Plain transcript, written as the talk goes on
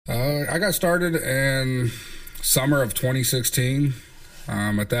I got started in summer of 2016.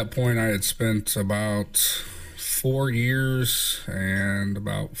 At that point, I had spent about 4 years and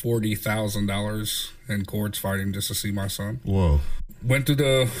about $40,000 in courts fighting just to see my son. Whoa. Went through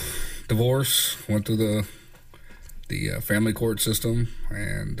the divorce, went through the family court system,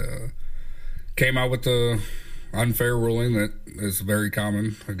 and came out with the unfair ruling that is very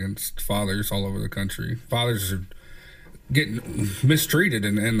common against fathers all over the country. Fathers are getting mistreated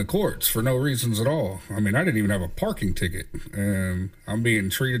in the courts for no reasons at all. I mean, I didn't even have a parking ticket, and I'm being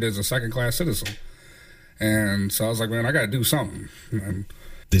treated as a second-class citizen. And so I was like, man, I got to do something. And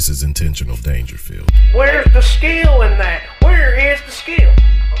this is Intentional Dangerfield. Where's the skill in that? Where is the skill?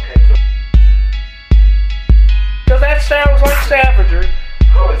 Okay. Because that sounds like savagery.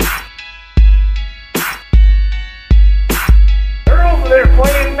 They're over there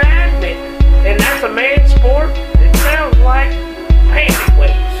playing badminton, and that's a man's sport. It sounds like panty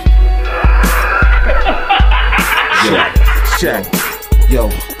waist. Check. Yo.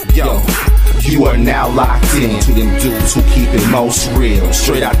 You are now locked in to them dudes who keep it most real.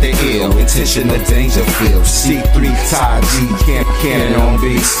 Straight out the ill, Intentional Dangerfield. C3 Todd G, Cannon on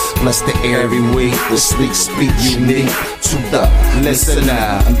beats. Bless the air every week with sleek speech unique to the listener.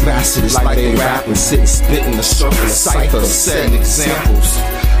 Ambassadors like they rap and sit and spit in the circle of cyphers, setting examples.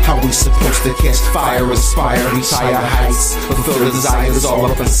 How we supposed to catch fire, inspire, reach higher heights, fulfill the desires all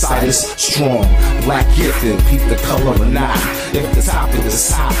up inside us. Strong, black gifted, peep the color or not. If the topic is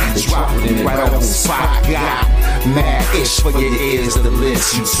hot, drop it in it right on the spot. Got mad-ish for your ears, the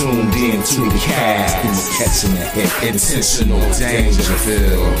list. You tuned in to the cast, and you're catching the hit. Intentional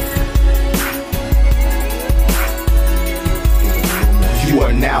Dangerfield. You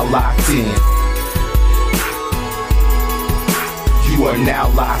are now locked in. You are now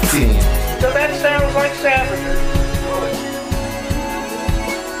locked in. So that sounds like savagery.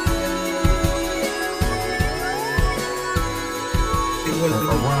 It was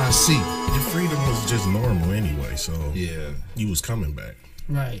Ron C. Your freedom was just normal anyway, so yeah, you was coming back,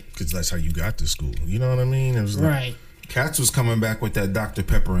 right? Because that's how you got to school. You know what I mean? It was like, right. Cats was coming back with that Dr.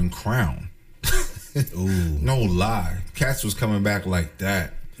 Pepper and Crown. Ooh, no lie, Cats was coming back like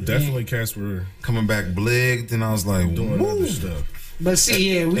that. Definitely, Cats were coming back bligged, and I was like, doing other stuff. But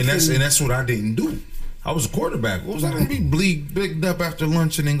see, yeah, that's what I didn't do. I was a quarterback. What was I gonna be bligged up after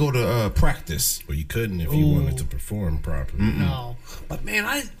lunch and then go to practice? Well, you couldn't if you wanted to perform properly. No, but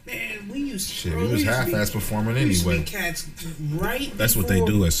man, we used shit. We was half-ass performing anyway. Cats right. That's what they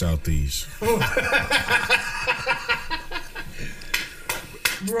do at Southeast. Bro,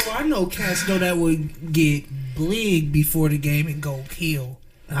 I know cats though that would get bligged before the game and go kill.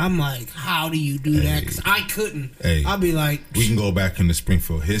 I'm like, how do you do that? Because I couldn't. I'd be like, we can go back into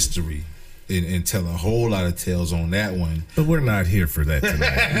Springfield history and tell a whole lot of tales on that one. But we're not here for that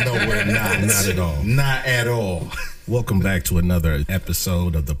tonight. No, we're not. Not at all. Not at all. Welcome back to another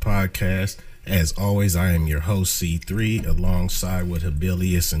episode of the podcast. As always, I am your host, C3, alongside with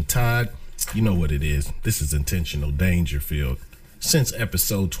Habilius and Todd. You know what it is. This is Intentional Dangerfield. Since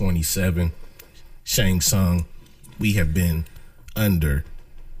episode 27, Shang Tsung, we have been under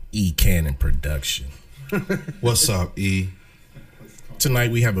E Cannon production. What's up, E? Tonight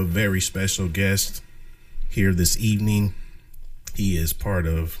we have a very special guest here this evening. He is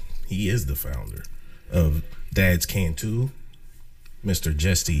the founder of Dad's Can-Too. Mr.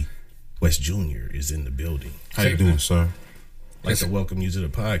 Jesse West Jr. is in the building. How you doing, sir? I'd like to welcome you to the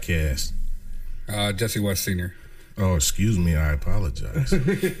podcast. Jesse West Sr. Oh, excuse me, I apologize.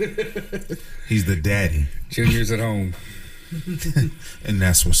 He's the daddy. Junior's at home. And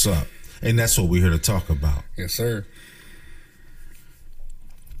that's what's up. And that's what we're here to talk about. Yes, sir.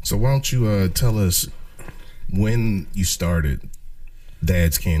 So why don't you tell us when you started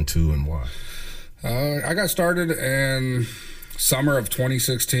Dad's Can-Too and why? I got started in summer of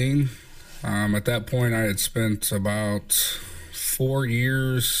 2016. At that point, I had spent about 4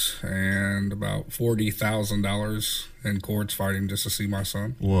 years and about $40,000 in courts fighting just to see my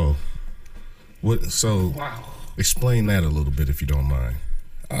son. Whoa. wow. Explain that a little bit if you don't mind.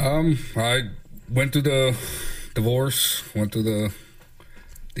 I went through the divorce, went through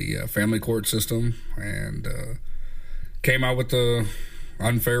the family court system, and came out with the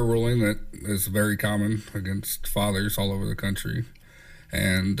unfair ruling that is very common against fathers all over the country.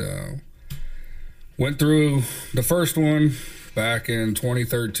 And went through the first one back in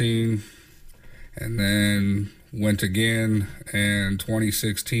 2013, and then went again in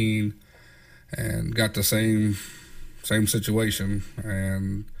 2016 and got the same situation.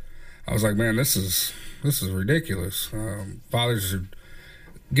 And I was like, man, this is ridiculous. Fathers are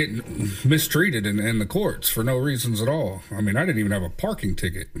getting mistreated in the courts for no reasons at all. I mean, I didn't even have a parking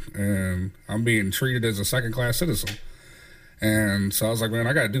ticket, and I'm being treated as a second-class citizen. And so I was like, man,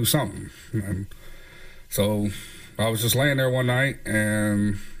 I got to do something. And so I was just laying there one night,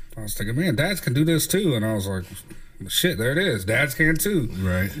 and I was thinking, man, dads can do this too. And I was like, shit, there it is. Dads can too.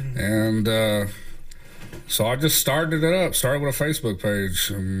 Right. And so I just started it up, started with a Facebook page,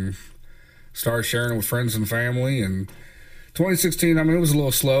 and started sharing it with friends and family. And 2016, I mean, it was a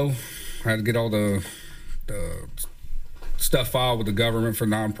little slow. I had to get all the stuff filed with the government for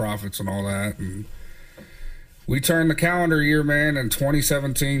nonprofits and all that. And we turned the calendar year, man, and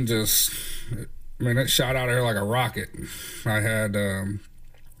 2017 just, I mean, it shot out of here like a rocket. I had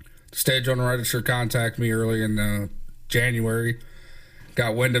Stage on Register contact me early in January,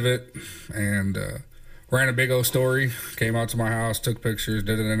 got wind of it, and ran a big old story, came out to my house, took pictures,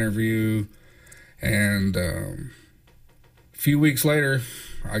 did an interview, and a few weeks later,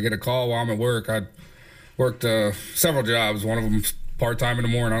 I get a call while I'm at work. I worked several jobs, one of them part-time in the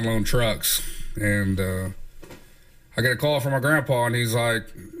morning, unloading trucks, and I get a call from my grandpa, and he's like,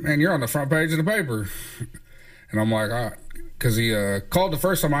 man, you're on the front page of the paper. And I'm like, all right, because he called the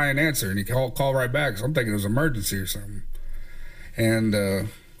first time I didn't answer, and he called right back, so I'm thinking it was an emergency or something. And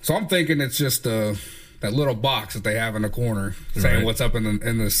so I'm thinking it's just that little box that they have in the corner saying what's up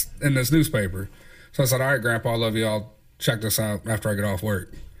in this newspaper. So I said, all right, Grandpa, I love you. I'll check this out after I get off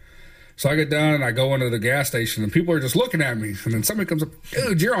work. So I get done, and I go into the gas station, and people are just looking at me. And then somebody comes up,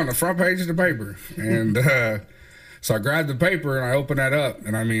 dude, you're on the front page of the paper. And so I grabbed the paper, and I opened that up.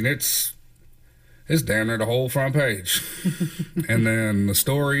 And, I mean, it's damn near the whole front page. And then the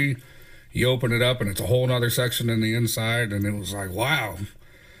story, you open it up, and it's a whole other section in the inside. And it was like, wow.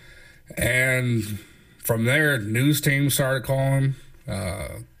 And from there, news teams started calling,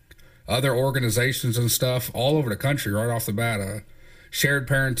 other organizations and stuff all over the country right off the bat. Shared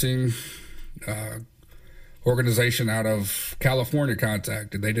Parenting organization out of California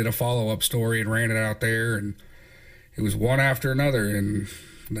contacted. They did a follow-up story and ran it out there, and it was one after another, and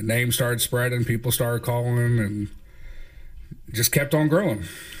the name started spreading, people started calling, and just kept on growing.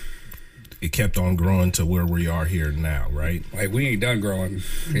 It kept on growing to where we are here now, right? Like, we ain't done growing.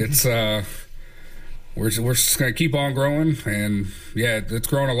 It's we're just gonna keep on growing, and yeah, it's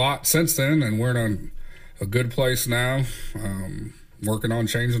grown a lot since then, and we're in a good place now, working on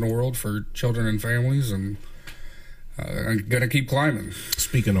changing the world for children and families, and I'm gonna keep climbing.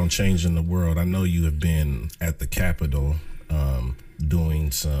 Speaking on changing the world, I know you have been at the Capitol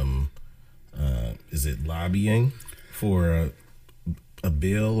doing some is it lobbying for a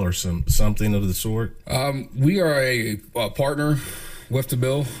bill or something of the sort? We are a partner with the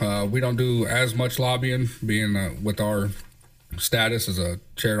bill. We don't do as much lobbying, being with our status as a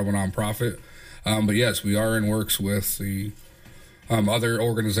charitable nonprofit. But yes, we are in works with the other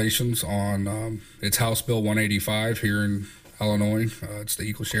organizations on it's House Bill 185 here in Illinois. It's the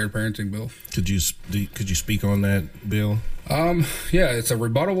Equal Shared Parenting Bill. Could you speak on that bill? Yeah, it's a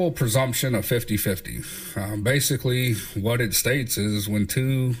rebuttable presumption of 50-50. Basically, what it states is when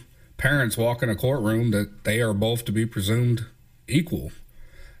two parents walk in a courtroom that they are both to be presumed equal.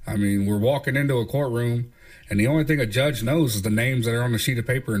 I mean, we're walking into a courtroom, and the only thing a judge knows is the names that are on the sheet of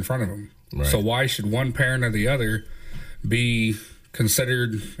paper in front of him. Right. So why should one parent or the other be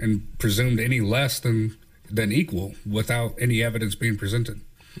considered and presumed any less than equal without any evidence being presented?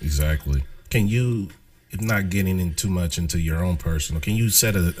 Exactly. Can you, not getting in too much into your own personal, can you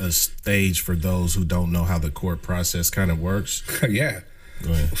set a stage for those who don't know how the court process kind of works? Yeah.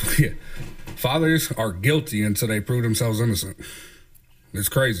 Go ahead. Yeah. Fathers are guilty until they prove themselves innocent. It's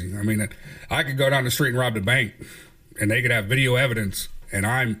crazy. I mean, I could go down the street and rob the bank, and they could have video evidence, and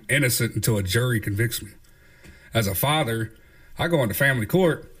I'm innocent until a jury convicts me. As a father, I go into family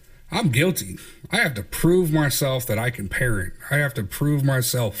court, I'm guilty. I have to prove myself that I can parent. I have to prove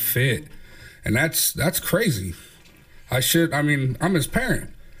myself fit. And that's crazy. I'm his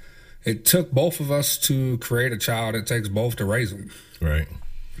parent. It took both of us to create a child. It takes both to raise them. Right.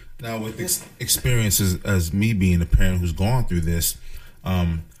 Now, with this experience as me being a parent who's gone through this,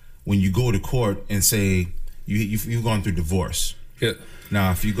 when you go to court and say you've gone through divorce. Yeah.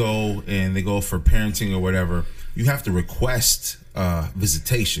 Now, if you go and they go for parenting or whatever, you have to request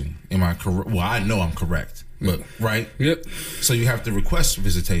visitation. Am I correct? Well, I know I'm correct, but right? Yep. So you have to request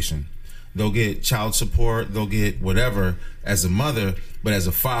visitation. They'll get child support, they'll get whatever as a mother, but as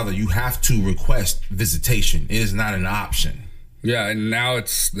a father, you have to request visitation. It is not an option. Yeah, and now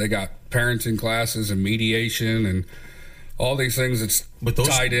they got parenting classes and mediation and all these things that's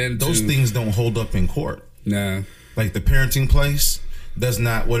tied in. Those things don't hold up in court. No. Like the parenting place does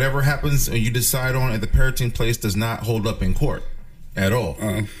not, whatever happens or you decide on at the parenting place does not hold up in court. at all.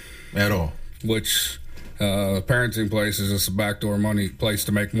 At all. Which parenting place is just a backdoor money place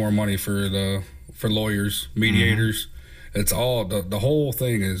to make more money for lawyers, mediators. It's all the whole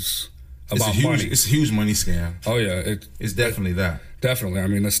thing is about money. It's a huge money scam. Oh yeah, it's definitely that. Definitely. I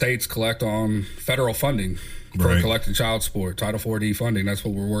mean, the states collect on federal funding for Right. collecting child support, Title 4D funding. That's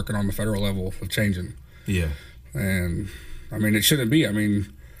what we're working on the federal level of changing. Yeah. And I mean, it shouldn't be. I mean,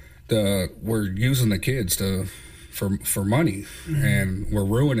 we're using the kids for money, and we're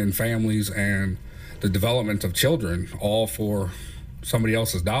ruining families and the development of children, all for somebody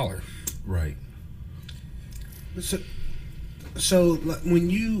else's dollar. Right. So like, when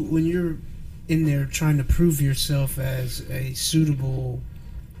you're in there trying to prove yourself as a suitable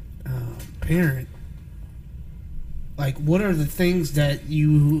parent, like what are the things that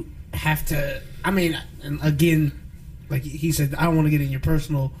you have to? I mean, and again, like he said, I don't want to get in your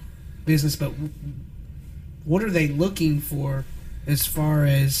personal business, but what are they looking for as far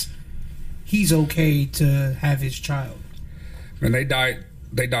as he's okay to have his child? And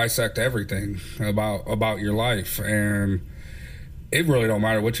they dissect everything about your life, and it really don't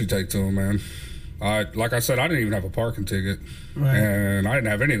matter what you take to them, man. Like I said, I didn't even have a parking ticket, Right. and I didn't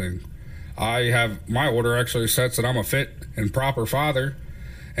have anything. I have my order actually sets that I'm a fit and proper father,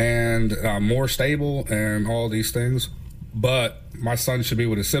 and I'm more stable and all these things. But my son should be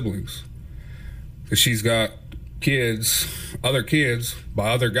with his siblings, because she's got other kids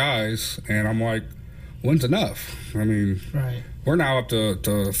by other guys, and I'm like, when's enough? I mean, Right. we're now up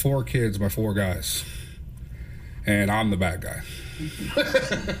to 4 kids by 4 guys, and I'm the bad guy.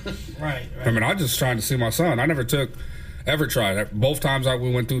 Right. I mean, I just trying to see my son. I never tried. Both times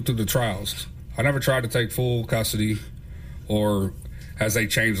we went through the trials, I never tried to take full custody, or as they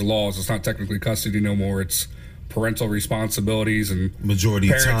change the laws, it's not technically custody no more. It's parental responsibilities and Majority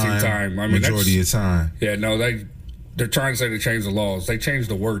of parenting time. I mean, majority of time. Yeah, no, they're trying to say they changed the laws. They changed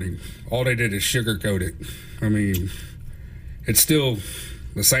the wording. All they did is sugarcoat it. I mean, it's still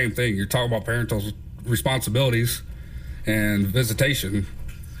the same thing. You're talking about parental responsibilities and visitation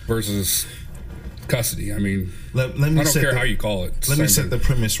versus custody. I mean, Let me I don't care how you call it. It's Let the me same set the thing.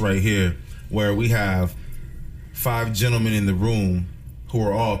 premise right here, where we have 5 gentlemen in the room who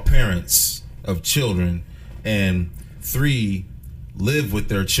are all parents of children, and 3 live with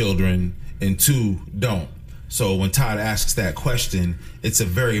their children and 2 don't. So when Todd asks that question, it's a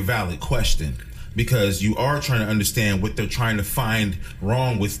very valid question, because you are trying to understand what they're trying to find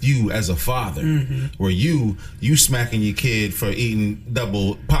wrong with you as a father. Where you smacking your kid for eating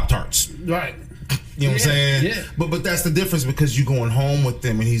double Pop-Tarts. Right. You know what I'm saying? Yeah. But that's the difference, because you're going home with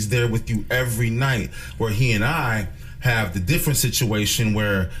them and he's there with you every night. Where he and I have the different situation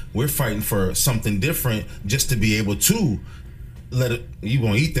where we're fighting for something different just to be able to you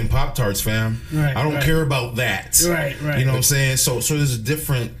gonna eat them Pop-Tarts, fam. Right, I don't right. care about that. Right. You know what I'm saying? So there's a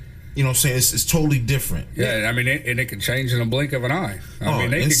different, you know what I'm saying? It's totally different. Yeah, I mean, it can change in a blink of an eye. I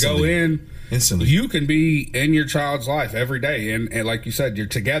mean, they could go instantly. in. Instantly. You can be in your child's life every day, and like you said, you're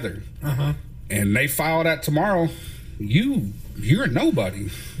together. And they file that tomorrow. You're nobody.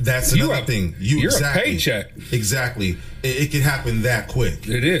 That's You another a- thing. you're a exactly, paycheck. Exactly. It can happen that quick.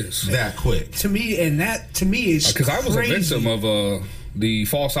 It is. That quick. To me, and that to me is Because I was a crazy. victim of the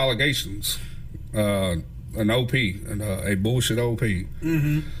false allegations. An OP, a bullshit OP.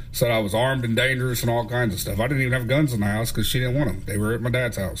 Said I was armed and dangerous and all kinds of stuff. I didn't even have guns in the house because she didn't want them. They were at my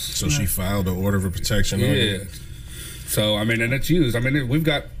dad's house. So she filed an order of protection on Yeah. you? So, I mean, and it's used. I mean, we've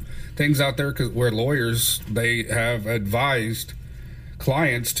got things out there where lawyers, they have advised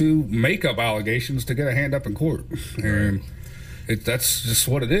clients to make up allegations to get a hand up in court. And that's just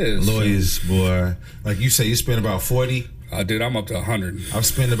what it is. Lawyers, boy. Like you say, you spend about 40. Dude, I'm up to 100. I've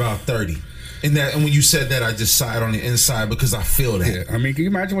spent about 30. And when you said that, I just sighed on the inside because I feel that. Yeah, I mean, can you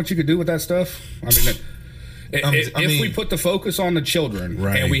imagine what you could do with that stuff? I mean, if we put the focus on the children,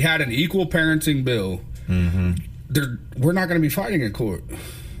 Right. and we had an equal parenting bill, we're not going to be fighting in court.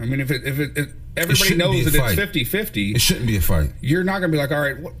 I mean, if everybody shouldn't be knows a that fight. it's 50-50, It shouldn't be a fight. you're not going to be like, all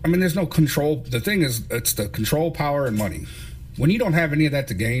right, I mean, there's no control. The thing is, it's the control, power, and money. When you don't have any of that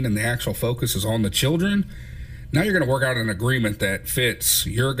to gain and the actual focus is on the children, now you're going to work out an agreement that fits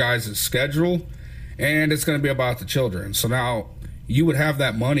your guys' schedule, and it's going to be about the children. So now you would have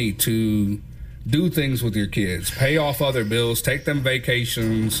that money to do things with your kids, pay off other bills, take them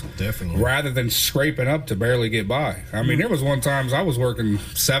vacations, Definitely. rather than scraping up to barely get by. I mean, there was one time I was working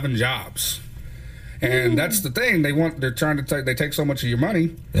 7 jobs. And that's the thing. They're trying to take, they take so much of your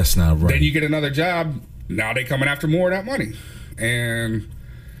money. That's not right. Then you get another job. Now they coming after more of that money. And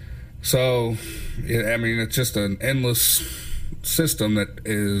so, I mean, it's just an endless system that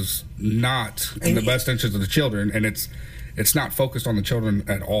is not in the best interest of the children. And it's it's not focused on the children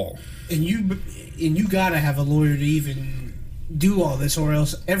at all. And you gotta have a lawyer to even do all this, or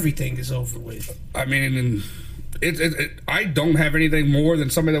else everything is over with. I mean, I don't have anything more than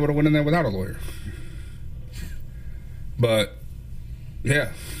somebody that would have went in there without a lawyer. But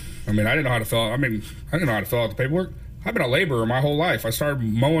yeah, I mean, I didn't know how to fill out the paperwork. I've been a laborer my whole life. I started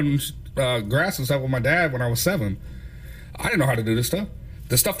mowing grass and stuff with my dad when I was 7. I didn't know how to do this stuff.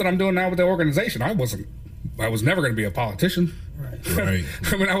 The stuff that I'm doing now with the organization, I was never going to be a politician. Right.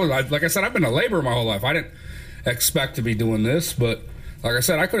 I mean, like I said, I've been a laborer my whole life. I didn't expect to be doing this, but like I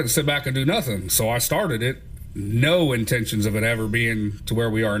said, I couldn't sit back and do nothing. So I started it. No intentions of it ever being to where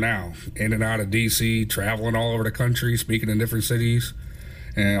we are now. In and out of D.C., traveling all over the country, speaking in different cities,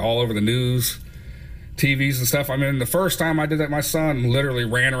 and all over the news, TVs and stuff. I mean, the first time I did that, my son literally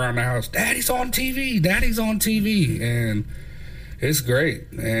ran around the house, Daddy's on TV, Daddy's on TV. And it's great.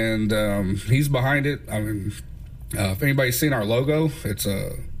 And he's behind it. I mean, if anybody's seen our logo, it's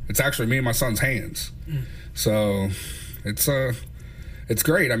actually me and my son's hands. So it's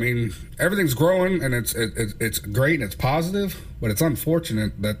great. I mean, everything's growing, and it's great and it's positive, but it's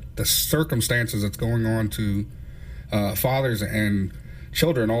unfortunate that the circumstances that's going on to fathers and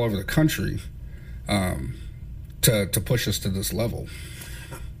children all over the country to push us to this level.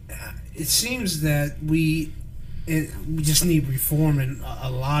 It seems that we just need reform in a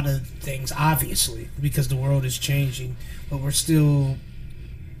lot of things, obviously, because the world is changing, but we're still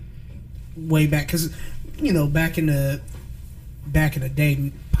way back, because back in the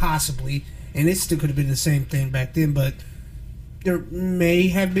day, possibly, and it still could have been the same thing back then, but there may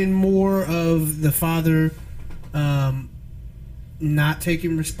have been more of the father not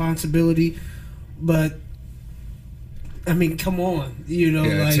taking responsibility, but I mean, come on,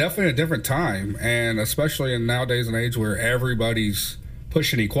 it's definitely a different time, and especially in nowadays and age where everybody's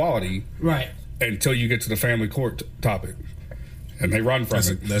pushing equality, right? Until you get to the family court topic, and they run from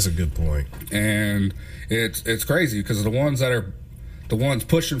it. That's a good point. And it's crazy because the ones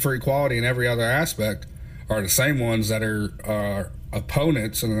pushing for equality in every other aspect are the same ones that are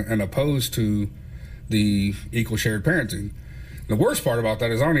opponents and opposed to the equal shared parenting. The worst part about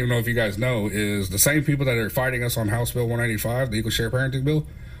that is, I don't even know if you guys know, is the same people that are fighting us on House Bill 185, the equal shared parenting bill,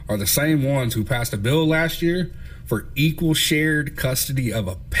 are the same ones who passed a bill last year for equal shared custody of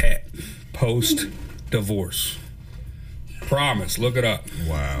a pet post-divorce. Promise, look it up.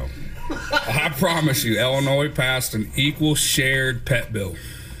 Wow. I promise you, Illinois passed an equal shared pet bill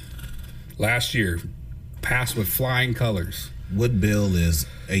last year, passed with flying colors. What bill is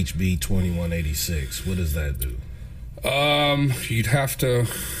HB 2186? What does that do? You'd have to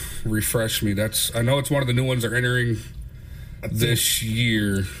refresh me. I know it's one of the new ones they're entering this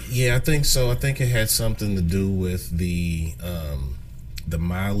year. Yeah, I think so. I think it had something to do with the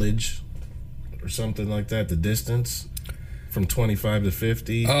mileage or something like that, the distance from 25 to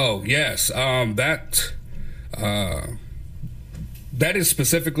 50. Oh, yes. That is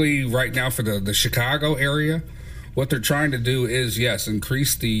specifically right now for the Chicago area. What they're trying to do is, yes,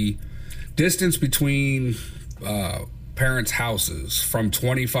 increase the distance between parents' houses from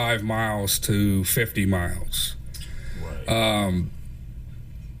 25 miles to 50 miles. Right.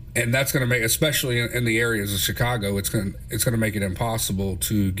 And that's going to make, especially in the areas of Chicago, it's going to make it impossible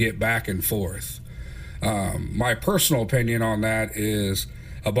to get back and forth. My personal opinion on that is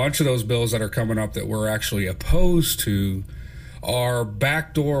a bunch of those bills that are coming up that we're actually opposed to are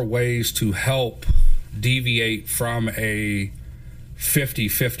backdoor ways to help deviate from a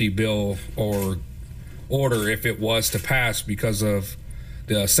 50-50 bill or order if it was to pass, because of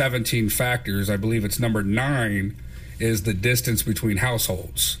the 17 factors. I believe it's number 9 is the distance between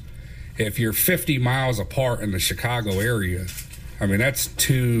households. If you're 50 miles apart in the Chicago area, I mean, that's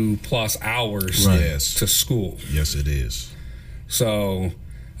 2+ hours to school. Yes, it is. So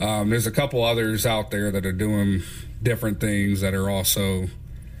there's a couple others out there that are doing different things that are also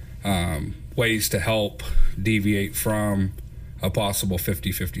ways to help deviate from a possible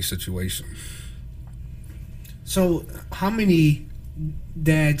 50-50 situation. So how many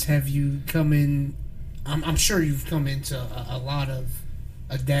dads have you come in? I'm sure you've come into a lot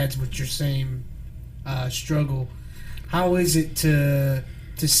of dads with your same struggle. How is it to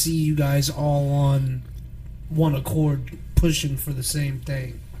see you guys all on one accord pushing for the same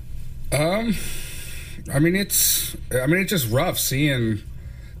thing? I mean, it's just rough seeing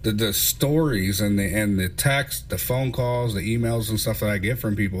the stories and the text, the phone calls, the emails and stuff that I get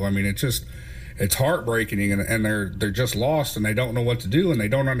from people. I mean, it's heartbreaking, and they're just lost, and they don't know what to do, and they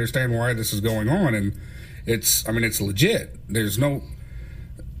don't understand why this is going on. And it's legit.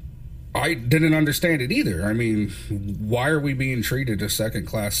 I didn't understand it either. I mean, why are we being treated as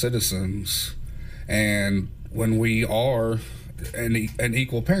second-class citizens? And when we are an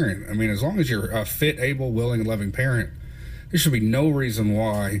equal parent. I mean, as long as you're a fit, able, willing, and loving parent, there should be no reason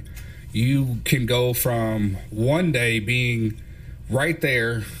why you can go from one day being right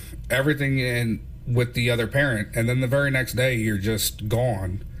there, everything in with the other parent, and then the very next day you're just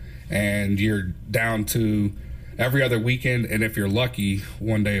gone and you're down to every other weekend, and if you're lucky,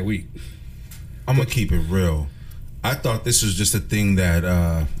 one day a week. I'm gonna keep it real. I thought this was just a thing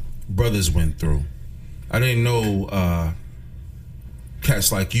that brothers went through. I didn't know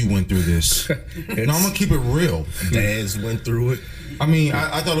cats like you went through this. No, I'm gonna keep it real. Dads went through it. I mean,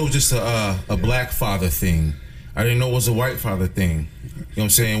 I thought it was just a black father thing. I didn't know it was a white father thing. You know what I'm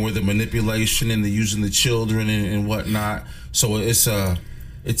saying? Where the manipulation and the using the children and whatnot. So it's a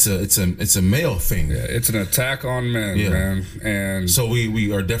male thing. Yeah, it's an attack on men, Yeah. man. And So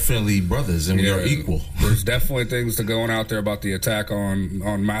we are definitely brothers and we are equal. There's definitely things that going out there about the attack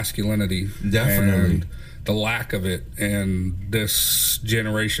on masculinity. Definitely. And the lack of it in this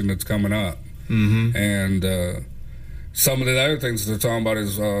generation that's coming up. Mm-hmm. And some of the other things that they're talking about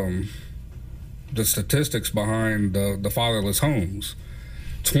is the statistics behind the fatherless homes.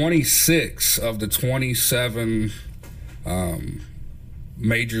 26 of the 27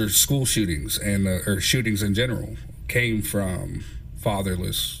 major school shootings or shootings in general came from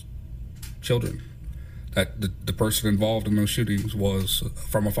fatherless children. That the person involved in those shootings was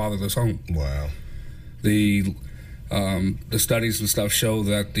from a fatherless home. Wow. The studies and stuff show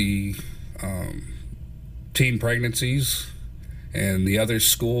that the teen pregnancies and the other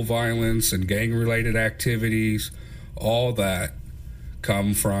school violence and gang-related activities, all that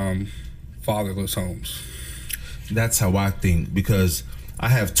come from fatherless homes. That's how I think, because I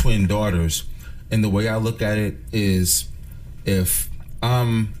have twin daughters, and the way I look at it is, if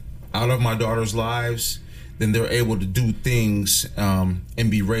I'm out of my daughter's lives, then they're able to do things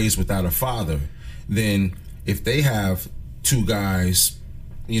and be raised without a father. Then if they have two guys,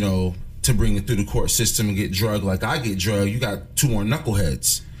 you know, to bring it through the court system and get drugged like I get drugged, you got two more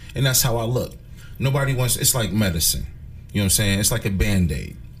knuckleheads. And that's how I look. Nobody wants, it's like medicine. You know what I'm saying? It's like a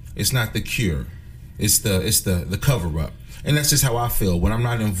Band-Aid. It's not the cure. It's the cover-up. And that's just how I feel. When I'm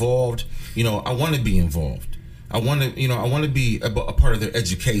not involved, you know, I want to be involved. I want to be a part of their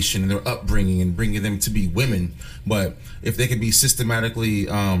education and their upbringing and bringing them to be women. But if they can be systematically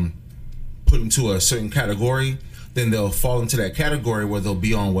put into a certain category, then they'll fall into that category where they'll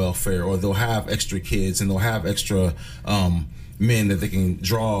be on welfare, or they'll have extra kids and they'll have extra men that they can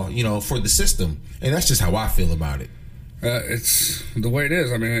draw, you know, for the system. And that's just how I feel about it. It's the way it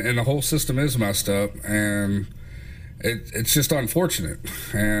is. I mean, and the whole system is messed up, and it's just unfortunate.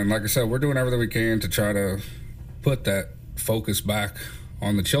 And like I said, we're doing everything we can to try to put that focus back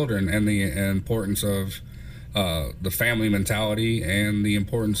on the children and the importance of the family mentality and the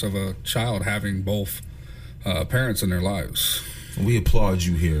importance of a child having both parents in their lives. We applaud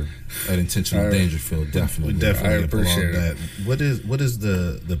you here at Intentional Dangerfield. Definitely. We definitely I appreciate applaud that. What is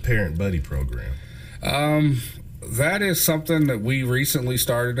the Parent Buddy program? That is something that we recently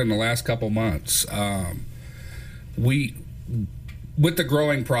started in the last couple months. We, with the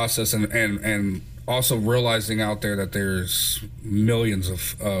growing process and also realizing out there that there's millions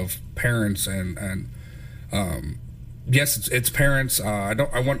of parents and yes, it's parents.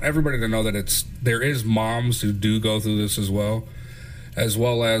 I want everybody to know that there is moms who do go through this as well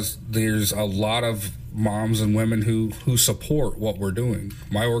as there's a lot of moms and women who support what we're doing.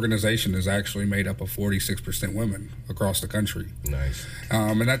 My organization is actually made up of 46% women across the country. Nice.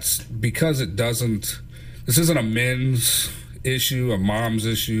 And that's because this isn't a men's issue, a mom's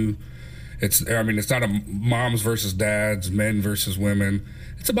issue. It's not a moms versus dads, men versus women.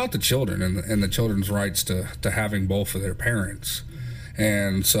 It's about the children and the children's rights to having both of their parents.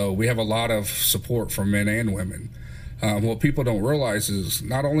 And so we have a lot of support from men and women. What people don't realize is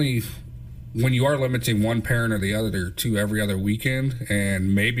not only when you are limiting one parent or the other to every other weekend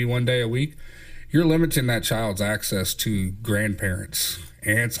and maybe one day a week, you're limiting that child's access to grandparents,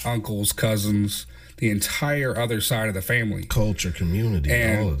 aunts, uncles, cousins, the entire other side of the family. Culture, community,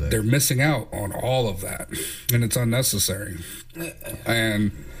 And all of that. they're missing out on all of that, and it's unnecessary.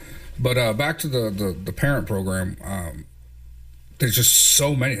 But back to the parent program, there's just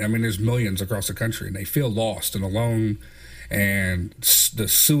so many. I mean, there's millions across the country, and they feel lost and alone, and the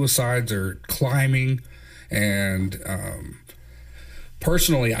suicides are climbing. And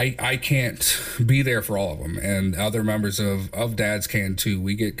personally, I can't be there for all of them, and other members of Dads can too.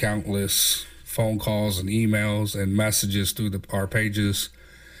 We get countless phone calls and emails and messages through our pages,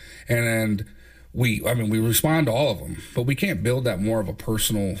 and we respond to all of them, but we can't build that more of a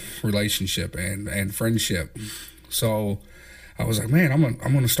personal relationship and friendship. So I was like, man,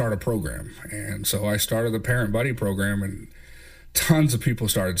 I'm gonna start a program. And so I started the Parent Buddy program, and tons of people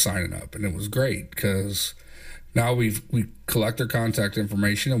started signing up, and it was great because now we collect their contact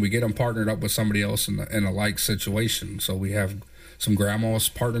information and we get them partnered up with somebody else in a like situation. So we have some grandmas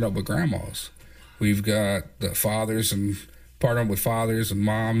partnered up with grandmas. We've got the fathers and partnered with fathers and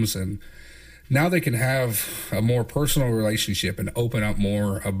moms, and now they can have a more personal relationship and open up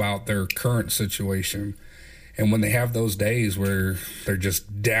more about their current situation. And when they have those days where they're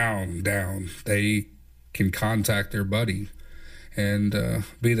just down, they can contact their buddy and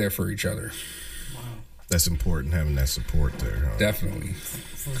be there for each other. That's important, having that support there. Huh? Definitely.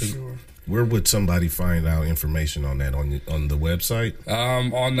 For sure. Where would somebody find out information on that? On the website?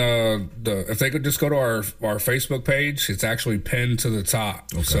 On the if they could just go to our Facebook page, it's actually pinned to the top.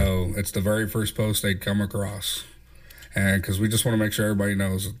 Okay. So it's the very first post they'd come across, and because we just want to make sure everybody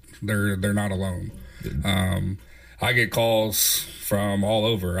knows they're not alone. I get calls from all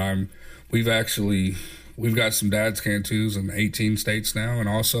over. We've got some dads Cantus in 18 states now, and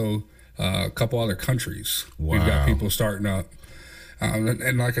also a couple other countries. Wow. We've got people starting up.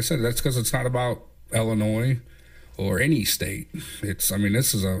 And like I said, that's because it's not about Illinois or any state.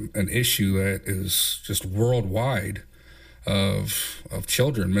 This is an issue that is just worldwide of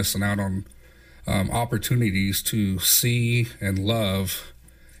children missing out on opportunities to see and love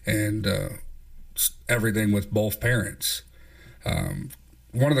and everything with both parents.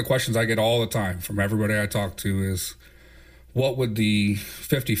 One of the questions I get all the time from everybody I talk to is, what would the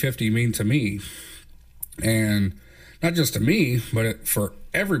 50-50 mean to me? And not just to me, but for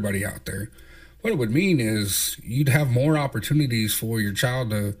everybody out there. What it would mean is you'd have more opportunities for your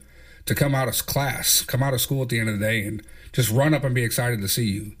child to come out of class, come out of school at the end of the day, and just run up and be excited to see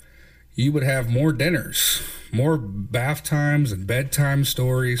you. You would have more dinners, more bath times and bedtime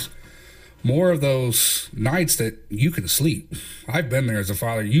stories, more of those nights that you can sleep. I've been there as a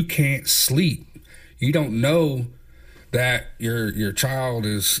father. You can't sleep. You don't know that your child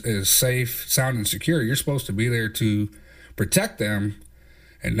is safe, sound, and secure. You're supposed to be there to protect them,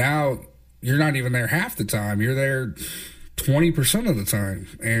 and now you're not even there half the time. You're there 20% of the time,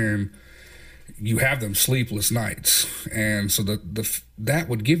 and you have them sleepless nights. And so that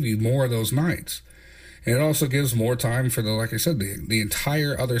would give you more of those nights. And it also gives more time for like I said, the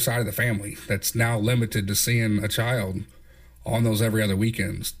entire other side of the family that's now limited to seeing a child on those every other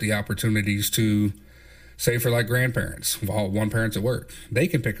weekends. The opportunities to, say for like grandparents, while one parent's at work, they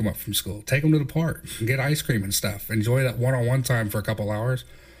can pick them up from school, take them to the park, get ice cream and stuff, enjoy that one-on-one time for a couple hours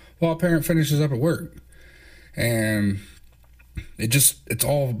while a parent finishes up at work. And it's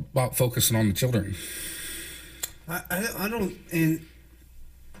all about focusing on the children. I don't,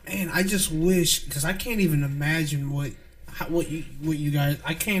 and I just wish, because I can't even imagine what you guys,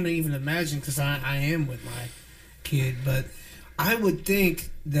 I can't even imagine, because I am with my kid, but I would think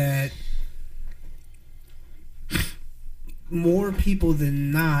that more people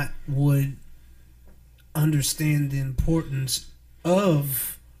than not would understand the importance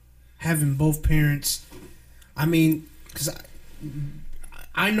of having both parents. I mean, because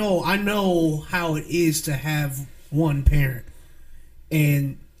I know how it is to have one parent,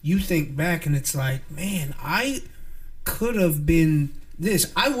 and you think back and it's like, man, I could have been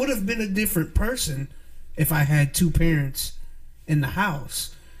this. I would have been a different person if I had two parents in the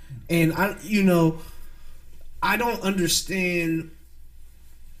house. And I don't understand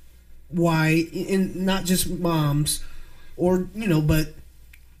why, and not just moms, or but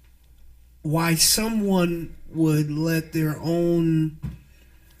why someone would let their own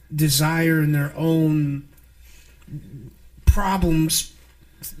desire and their own problems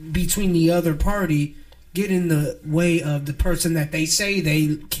between the other party get in the way of the person that they say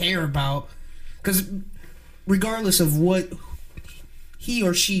they care about. Because regardless of what he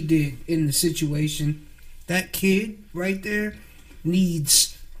or she did in the situation, that kid right there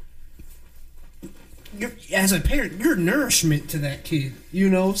needs, as a parent, your nourishment to that kid,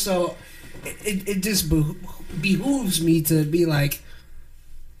 so it just behooves me to be like,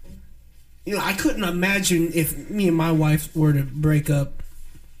 I couldn't imagine if me and my wife were to break up,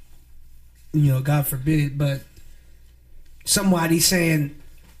 God forbid, but somebody saying,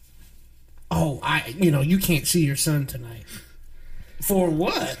 oh, you can't see your son tonight. For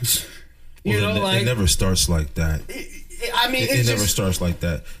what? It never starts like that. It never starts like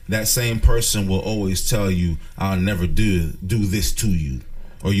that. That same person will always tell you, I'll never do this to you,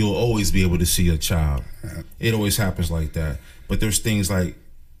 or you'll always be able to see your child. It always happens like that. But there's things like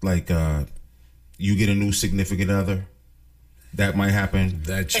you get a new significant other. That might happen.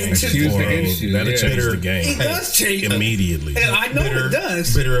 That changes the world. That'll change the game. It does change immediately. I know it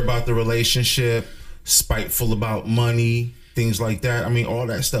does. Bitter about the relationship, spiteful about money, things like that. I mean, all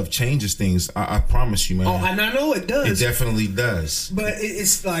that stuff changes things. I promise you, man. Oh, and I know it does. It definitely does. But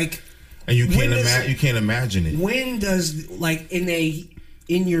it's like, and you can't imagine it. When does, like, in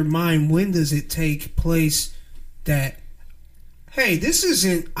your mind, when does it take place that, hey, this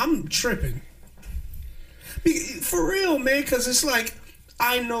isn't, I'm tripping? For real, man, because it's like,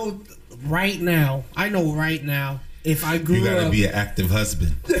 I know right now, if I grew up... You gotta be an active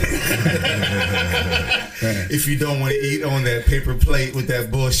husband. If you don't want to eat on that paper plate with that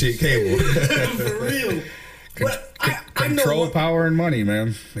bullshit cable. For real. But Control, power, and money,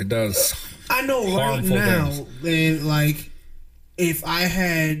 man. It does. I know right now, man, like, if I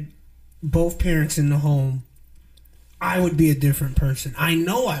had both parents in the home, I would be a different person. I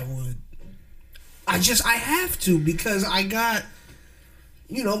know I would. I have to, because I got,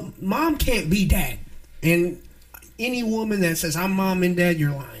 mom can't be dad. And any woman that says I'm mom and dad,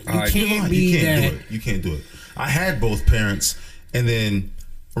 you're lying. You can't be dad. You can't do it. I had both parents, and then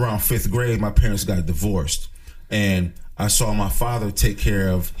around 5th grade, my parents got divorced. And I saw my father take care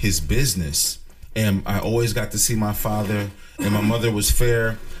of his business. And I always got to see my father, and my mother was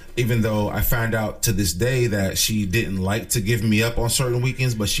fair. Even though I found out to this day that she didn't like to give me up on certain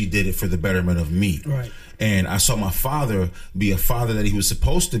weekends, but she did it for the betterment of me. Right. And I saw my father be a father that he was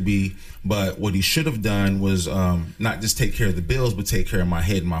supposed to be, but what he should have done was not just take care of the bills, but take care of my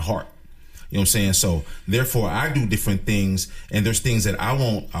head and my heart. You know what I'm saying? So therefore, I do different things, and there's things that I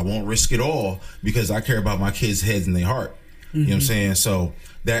won't risk it all because I care about my kids' heads and their heart. Mm-hmm. You know what I'm saying? So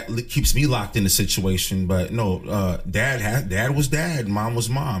that keeps me locked in the situation. But no, dad was dad, mom was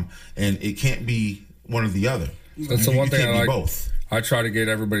mom, and it can't be one or the other. That's the one thing I like. Both. I try to get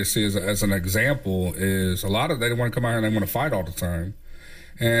everybody to see as an example is a lot of they want to come out here and they want to fight all the time,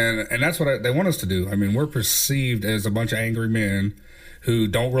 and that's what they want us to do. I mean, we're perceived as a bunch of angry men who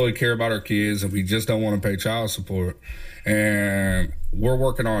don't really care about our kids, and we just don't want to pay child support. And we're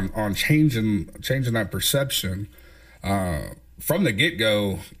working on changing that perception. From the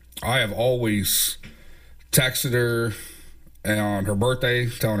get-go, I have always texted her on her birthday,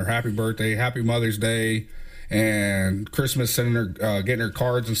 telling her happy birthday, happy Mother's Day, and Christmas, sending her, getting her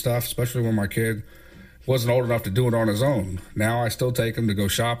cards and stuff, especially when my kid wasn't old enough to do it on his own. Now I still take him to go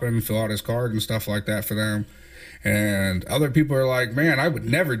shopping, fill out his card and stuff like that for them. And other people are like, man, I would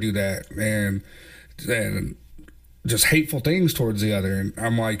never do that. And just hateful things towards the other. And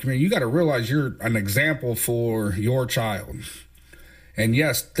I'm like, man, you got to realize you're an example for your child. And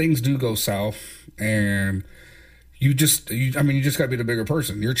yes, things do go south, and you just got to be the bigger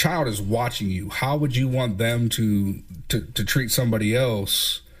person. Your child is watching you. How would you want them to treat somebody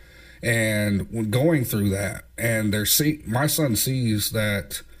else? And when going through that, and my son sees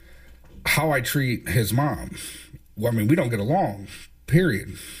that how I treat his mom. Well, I mean, we don't get along,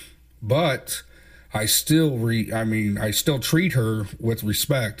 period. But I still treat her with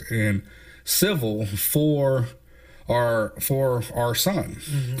respect and civil for our son.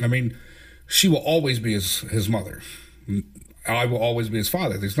 Mm-hmm. I mean, she will always be his mother. I will always be his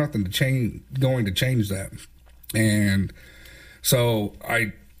father. There's nothing going to change that. And so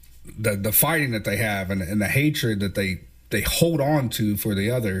the fighting that they have and the hatred that they hold on to for the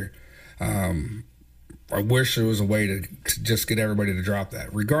other, I wish there was a way to just get everybody to drop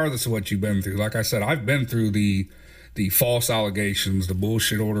that, regardless of what you've been through. Like I said, I've been through the false allegations, the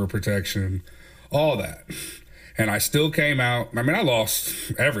bullshit order of protection, all that. And I still came out. I mean, I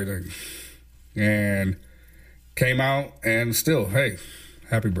lost everything. And came out and still, hey,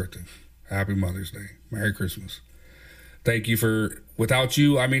 happy birthday. Happy Mother's Day. Merry Christmas. Thank you without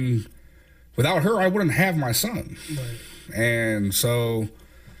you, I mean, without her, I wouldn't have my son. Right. And so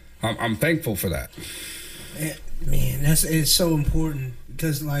I'm thankful for that. Man, it's so important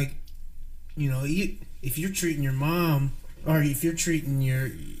because, like, if you're treating your mom or if you're treating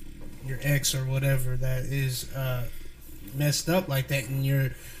your ex or whatever that is messed up like that, and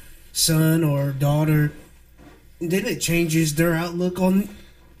your son or daughter, then it changes their outlook on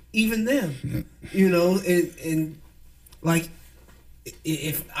even them. Yeah. And like,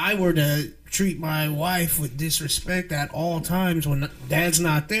 if I were to treat my wife with disrespect at all times when dad's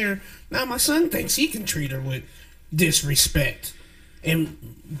not there, now my son thinks he can treat her with disrespect. And,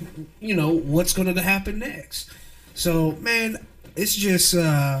 what's going to happen next? So, man, it's just...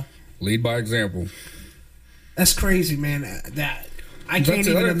 lead by example. That's crazy, man. That I can't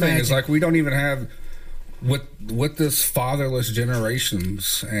even imagine. Thing is, like, we don't even have... With this fatherless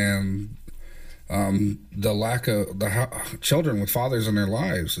generations and... the lack of children with fathers in their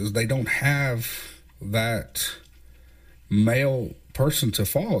lives is they don't have that male person to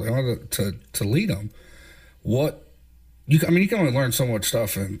follow, to lead them. You can only learn so much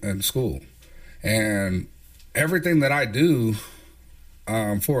stuff in school, and everything that I do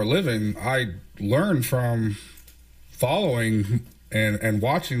for a living, I learned from following and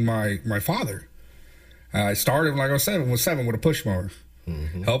watching my father. I started, like I was 7 with a push mower,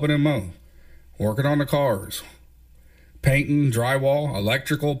 helping him mow, working on the cars, painting, drywall,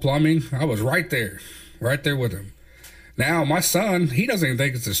 electrical, plumbing. I was right there with him. Now, my son, he doesn't even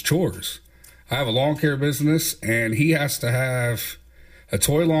think it's his chores. I have a lawn care business, and he has to have a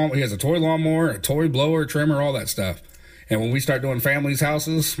toy lawn. He has a toy lawnmower, a toy blower, trimmer, all that stuff. And when we start doing families'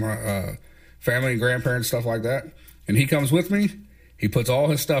 houses, my family and grandparents, stuff like that, and he comes with me, he puts all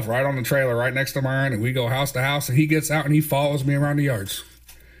his stuff right on the trailer right next to mine, and we go house to house, and he gets out and he follows me around the yards.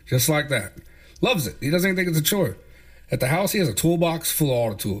 Just like that. Loves it. He doesn't even think it's a chore. At the house, he has a toolbox full of all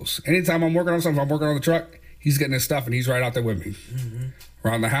the tools. Anytime I'm working on something, if I'm working on the truck, he's getting his stuff, and he's right out there with me.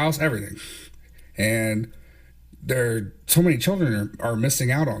 Around the house, everything. And so many children are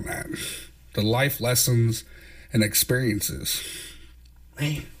missing out on that. The life lessons and experiences.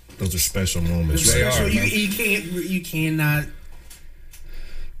 Man, Those are special moments. They right? are. You cannot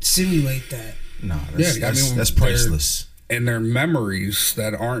simulate that. No, Yeah, that's priceless. And they're memories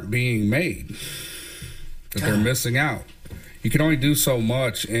that aren't being made, that they're missing out. You can only do so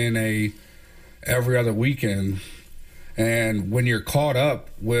much in a every other weekend, and when you're caught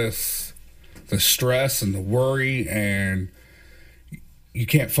up with the stress and the worry, and you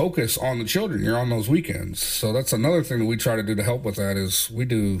can't focus on the children, you're on those weekends. So that's another thing that we try to do to help with that is we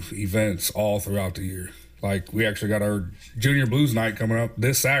do events all throughout the year. Like, we actually got our Junior Blues Night coming up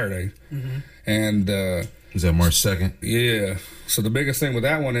this Saturday. And Is that March 2nd? yeah, so the biggest thing with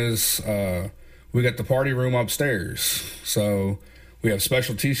that one is we got the party room upstairs. So we have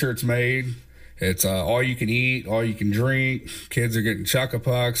special t-shirts made. It's all you can eat, all you can drink. Kids are getting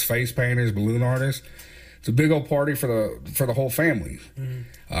chuck-a-pucks, face painters, balloon artists. It's a big old party for the whole family.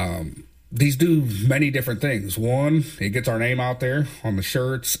 These do many different things. One, it gets our name out there on the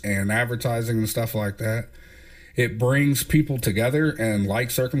shirts and advertising and stuff like that. It brings people together in like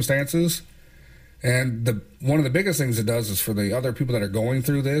circumstances. And one of the biggest things it does is for the other people that are going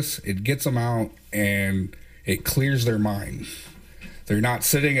through this, it gets them out and it clears their mind. They're not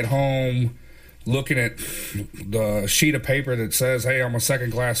sitting at home looking at the sheet of paper that says, hey, I'm a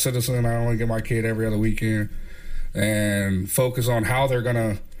second-class citizen, I only get my kid every other weekend, and focus on how they're going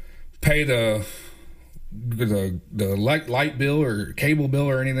to pay the light bill or cable bill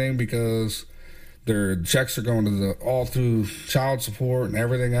or anything, because their checks are going to all through child support and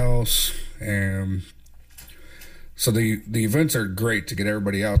everything else. And so the events are great to get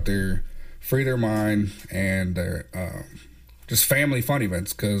everybody out there, free their mind, and just family fun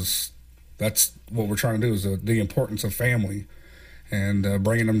events, because that's what we're trying to do, is the importance of family and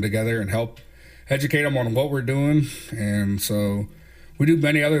bringing them together and help educate them on what we're doing. And so we do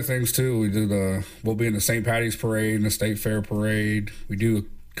many other things too. We'll be in the St. Patty's Parade and the State Fair Parade. We do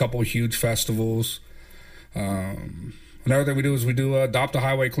a couple of huge festivals. Another thing we do is we do Adopt a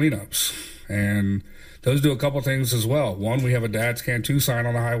Highway cleanups, and those do a couple things as well. One, we have a Dad's Can Too sign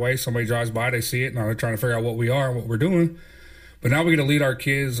on the highway. Somebody drives by, they see it, and now they're trying to figure out what we are and what we're doing. But now we get to lead our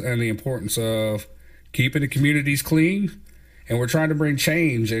kids in the importance of keeping the communities clean, and we're trying to bring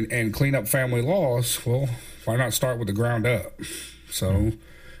change and clean up family laws. Well, why not start with the ground up? So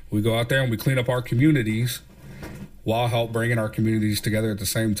we go out there and we clean up our communities while help bringing our communities together at the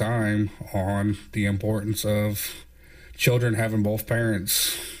same time on the importance of children having both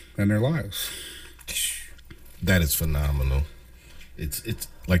parents in their lives. That is phenomenal. It's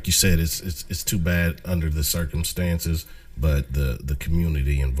like you said, it's too bad under the circumstances, but the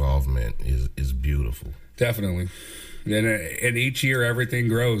community involvement is beautiful. Definitely. And each year everything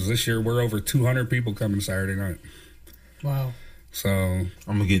grows. This year we're over 200 people coming Saturday night. Wow. So I'm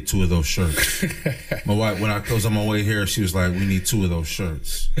gonna get 2 of those shirts. My wife, when I was on my way here, she was like, "We need 2 of those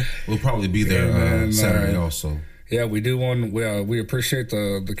shirts." We'll probably be there Saturday also. Yeah, we do one. We appreciate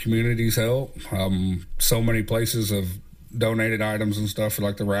the community's help. So many places have donated items and stuff for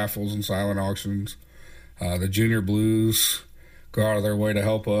like the raffles and silent auctions. The Junior Blues go out of their way to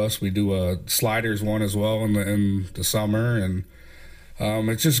help us. We do a sliders one as well in the summer, and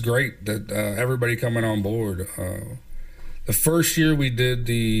it's just great that everybody coming on board. The first year we did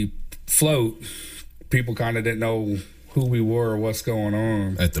the float, people kind of didn't know who we were or what's going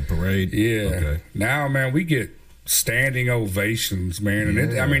on At the parade? Yeah. Okay. Now, man, we get standing ovations, man,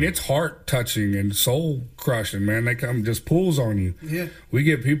 and it's heart touching and soul crushing, man. They come, just pulls on you. Yeah. We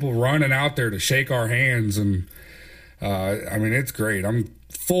get people running out there to shake our hands, and it's great. I'm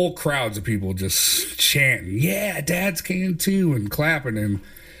full crowds of people just chanting, "Yeah, Dad's Can Too," and clapping, and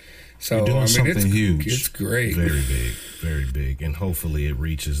So You're doing something it's huge. It's great. Very big, and hopefully it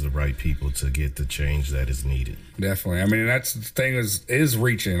reaches the right people to get the change that is needed. Definitely. I mean, that's the thing is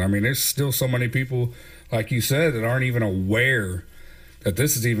reaching. I mean, there's still so many people, like you said, that aren't even aware that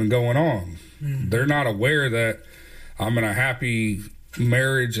this is even going on. They're not aware that I'm in a happy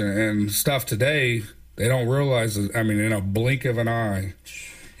marriage and stuff today. They don't realize that, I mean, in a blink of an eye,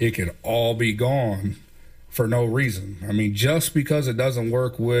 it could all be gone for no reason. I mean, just because it doesn't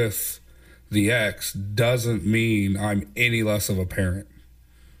work with the ex doesn't mean I'm any less of a parent.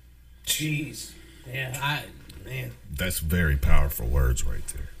 Jeez. Yeah, man. That's very powerful words right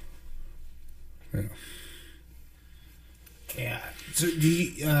there. Yeah. Yeah. So do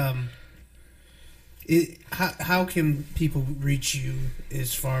you, how can people reach you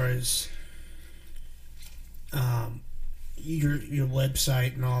as far as your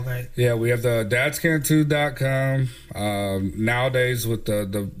website and all that? Yeah, we have the dadscan2.com. Nowadays, with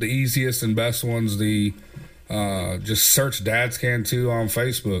the easiest and best ones, just search DadsCan2 on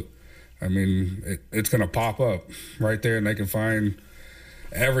Facebook. I mean, it's going to pop up right there, and they can find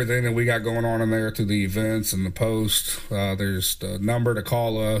everything that we got going on in there through the events and the posts. There's the number to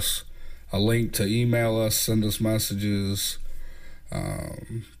call us, a link to email us, send us messages,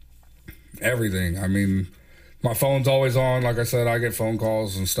 everything. I mean, my phone's always on. Like I said, I get phone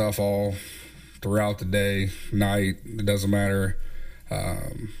calls and stuff all throughout the day, night. It doesn't matter.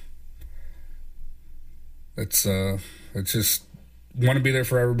 It's just want to be there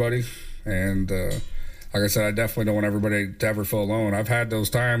for everybody. And like I said, I definitely don't want everybody to ever feel alone. I've had those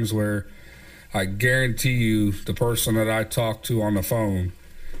times where I guarantee you the person that I talked to on the phone,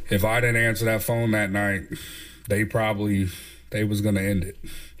 if I didn't answer that phone that night, they was going to end it.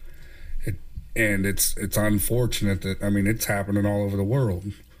 And it's unfortunate that, I mean, it's happening all over the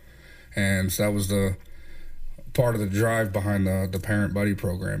world. And so that was the part of the drive behind the Parent Buddy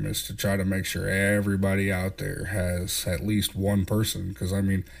program, is to try to make sure everybody out there has at least one person. Because, I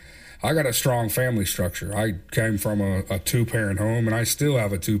mean, I got a strong family structure. I came from a two-parent home, and I still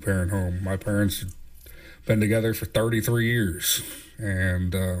have a two-parent home. My parents have been together for 33 years.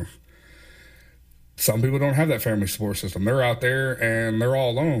 And some people don't have that family support system. They're out there, and they're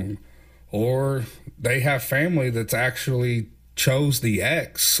all alone. Or they have family that's actually chose the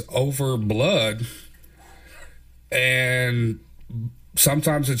ex over blood, and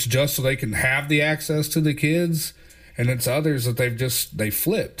sometimes it's just so they can have the access to the kids, and it's others that they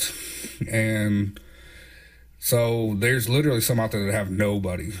flipped. And so there's literally some out there that have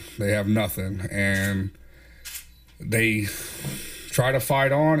nobody. They have nothing, and they try to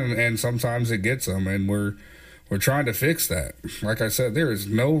fight on, and sometimes it gets them, and we're trying to fix that. Like I said, there is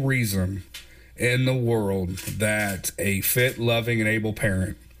no reason in the world that a fit, loving, and able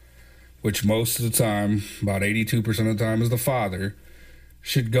parent, which most of the time, about 82% of the time is the father,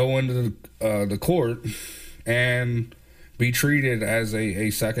 should go into the court and be treated as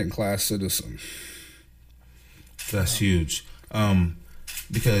a second-class citizen. That's huge.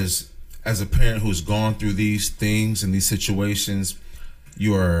 Because as a parent who's gone through these things and these situations,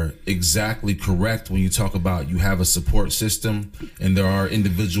 you are exactly correct when you talk about you have a support system, and there are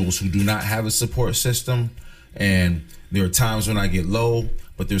individuals who do not have a support system. And there are times when I get low,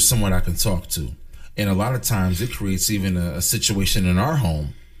 but there's someone I can talk to. And a lot of times it creates even a situation in our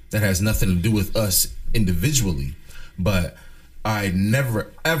home that has nothing to do with us individually. But I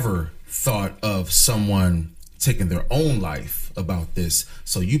never, ever thought of someone taking their own life about this.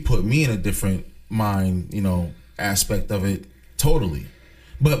 So you put me in a different mind, aspect of it totally.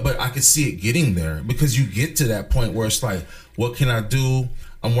 But I could see it getting there, because you get to that point where it's like, what can I do?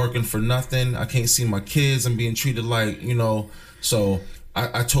 I'm working for nothing. I can't see my kids. I'm being treated like, so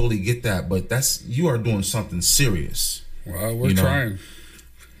I totally get that. But you are doing something serious. Well, we're trying.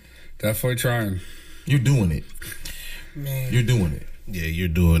 Definitely trying. You're doing it. Man. You're doing it. Yeah, you're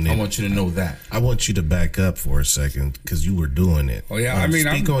doing it. I want you to know that. I want you to back up for a second, because you were doing it. Well, yeah, I mean,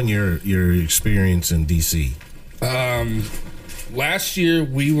 speak on your experience in DC. Last year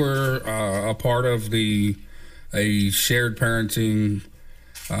we were a part of a shared parenting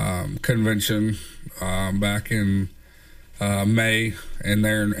convention back in May, and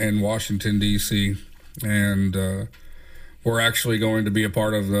there in Washington D.C. And we're actually going to be a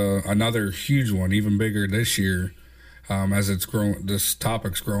part of another huge one, even bigger this year, as it's grown. This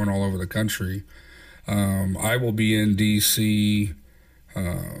topic's growing all over the country. I will be in D.C.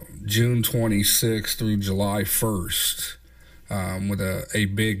 June 26th through July 1st. With a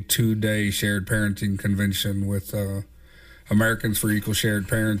big 2-day shared parenting convention with Americans for Equal Shared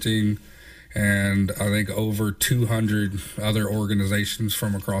Parenting, and I think over 200 other organizations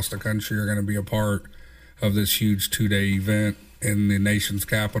from across the country are going to be a part of this huge 2-day event. in the nation's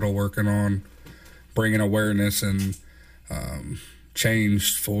capital working on bringing awareness and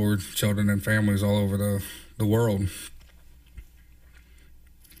change for children and families all over the world.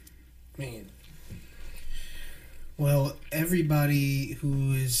 Man. Well, everybody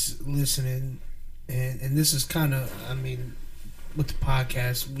who is listening, and this is kind of, I mean, with the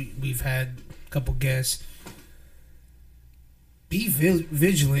podcast, we've had a couple guests. Be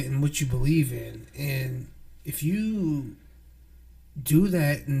vigilant in what you believe in. And if you do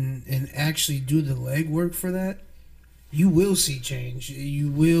that and actually do the legwork for that, you will see change. You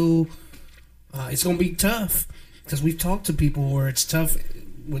will, it's going to be tough. Because we've talked to people where it's tough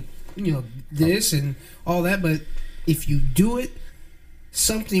with, this and all that. But if you do it,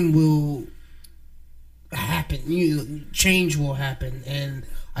 something will happen. Change will happen. And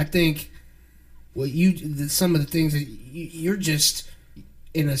I think some of the things that you're just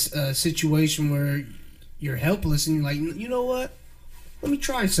in a situation where you're helpless and you're like, you know what? Let me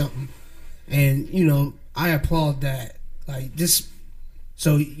try something. And, I applaud that. Like this,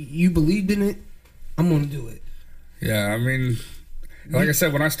 so you believed in it, I'm going to do it. Yeah, I mean, like I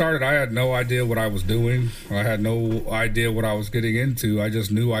said, when I started, I had no idea what I was doing. I had no idea what I was getting into. I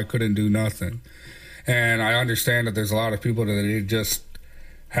just knew I couldn't do nothing. And I understand that there's a lot of people that they just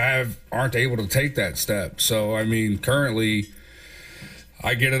aren't able to take that step. So, I mean, currently,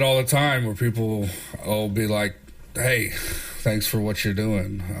 I get it all the time where people will be like, hey, thanks for what you're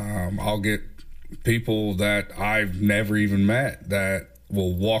doing. I'll get people that I've never even met that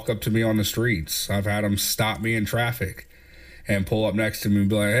will walk up to me on the streets. I've had them stop me in traffic and pull up next to me and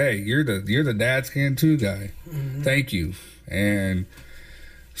be like, hey, you're the Dad Scan 2 guy. Mm-hmm. Thank you. And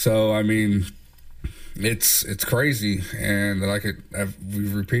so, I mean, it's crazy. And like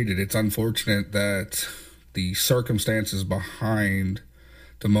we've repeated, it's unfortunate that the circumstances behind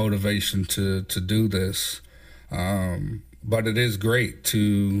the motivation to do this. But it is great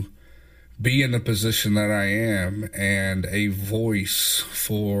to be in the position that I am and a voice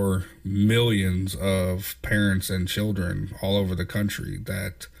for millions of parents and children all over the country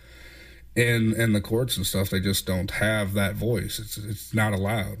that in the courts and stuff, they just don't have that voice. It's not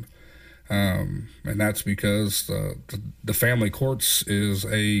allowed. And that's because the family courts is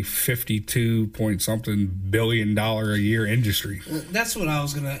a 52-point-something billion a year industry. That's what I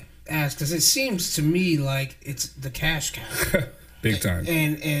was going to ask, because it seems to me like it's the cash cow. Big time.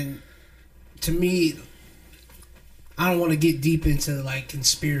 And to me, I don't want to get deep into like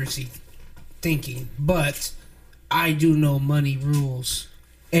conspiracy thinking, but I do know money rules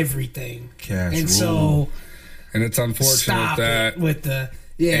everything. Cash and rule. So, and it's unfortunate that with the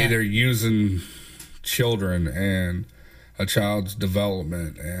they're using children and a child's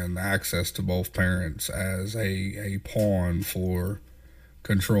development and access to both parents as a pawn for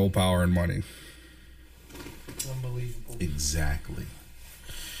control, power, and money. Unbelievable. Exactly.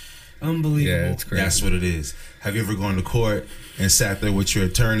 Unbelievable. Yeah, it's crazy. That's what it is. Have you ever gone to court and sat there with your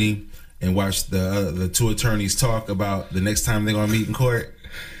attorney and watched the two attorneys talk about the next time they're gonna meet in court?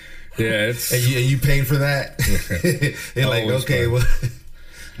 Yeah, it's and you paying for that? They're like, okay, fun. well,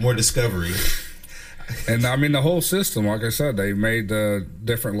 more discovery. And I mean, the whole system, like I said, they made the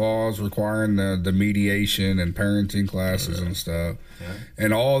different laws requiring the mediation and parenting classes and stuff. Yeah.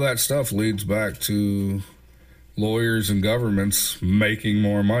 And all that stuff leads back to lawyers and governments making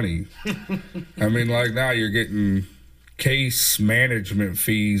more money. I mean, like now you're getting case management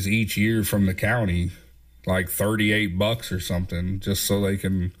fees each year from the county, like $38 or something, just so they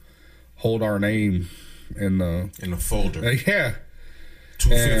can hold our name in the folder. Yeah.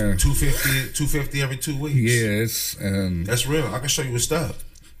 $250 every 2 weeks. Yeah, that's real. I can show you a stub.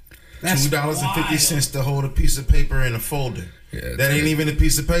 That's $2.50 to hold a piece of paper in a folder. Yeah, that ain't even a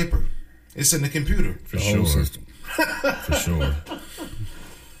piece of paper. It's in the computer. For sure. For sure.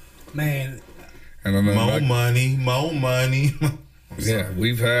 Man. And then more money. Yeah,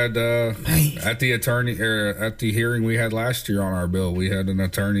 we've had at the hearing we had last year on our bill, we had an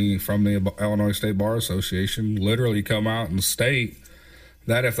attorney from the Illinois State Bar Association literally come out and state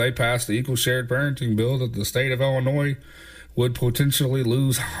that if they passed the equal shared parenting bill, that the state of Illinois would potentially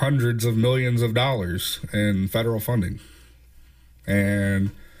lose hundreds of millions of dollars in federal funding. And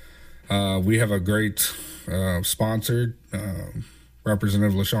we have a great sponsor,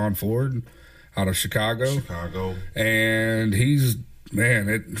 Representative LaShawn Ford out of Chicago. And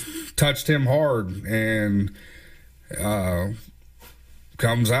it touched him hard, and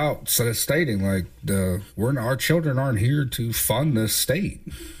comes out stating like our children aren't here to fund this state.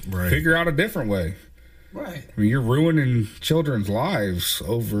 Right. Figure out a different way. Right. I mean, you're ruining children's lives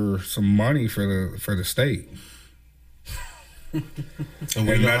over some money for the state. And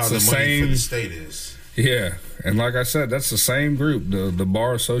we know how the money for the state is. Yeah, and like I said, that's the same group, the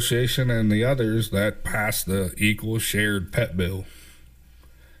Bar Association and the others that passed the equal shared pet bill.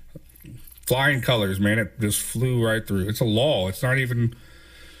 Flying colors, man, it just flew right through. It's a law. It's not even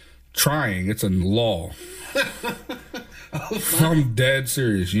trying. It's a law. I'm dead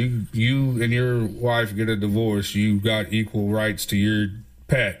serious. You and your wife get a divorce, you got equal rights to your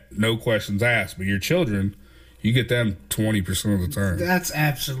pet, no questions asked. But your children, you get them 20% of the time. That's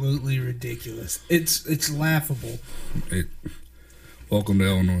absolutely ridiculous. It's laughable. Welcome to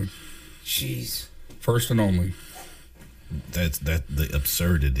Illinois. Jeez. First and only. That's the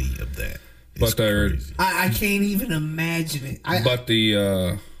absurdity of that. But they're crazy. I can't even imagine it. But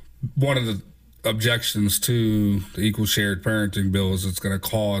the one of the objections to the equal shared parenting bill is it's going to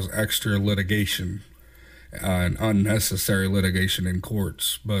cause extra litigation and unnecessary litigation in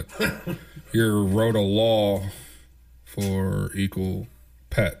courts. But you wrote a law for equal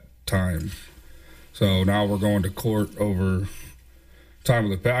pet time, so now we're going to court over time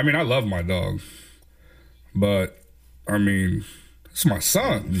of the pet. I mean, I love my dog, but I mean, it's my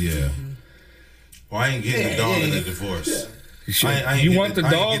son. Yeah. Well, I ain't getting the dog in a divorce. You want the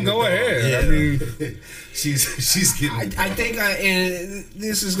dog? Go ahead. Yeah. I mean, she's getting. I think and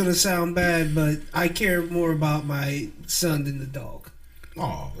this is gonna sound bad, but I care more about my son than the dog.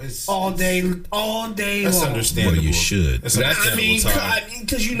 Oh, it's All day That's long. understandable. Well, you should. That's That's- understandable. I Todd. mean,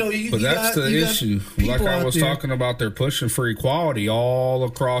 because you but that's the issue. Like people I out was there- talking about, they're pushing for equality all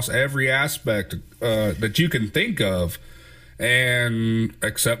across every aspect that you can think of, and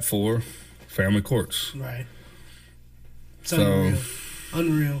except for family courts. Right. It's So-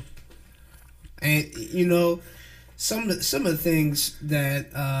 unreal. And you know, some of the things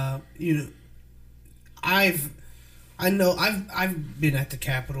that you know, I've been at the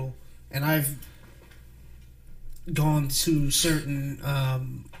Capitol, and I've gone to certain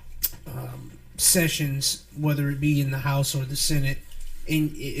sessions, whether it be in the House or the Senate,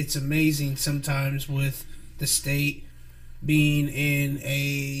 and it's amazing sometimes with the state being in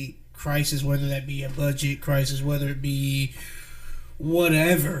a crisis, whether that be a budget crisis, whether it be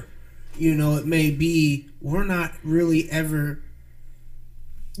whatever, you know, it may be, we're not really ever,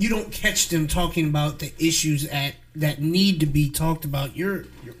 you don't catch them talking about the issues that need to be talked about. We're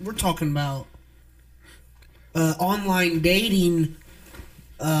talking about online dating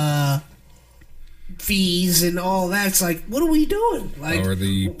fees and all that. It's like, what are we doing? Like, Or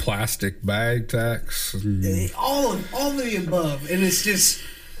the plastic bag tax. And, all of the above, and it's just,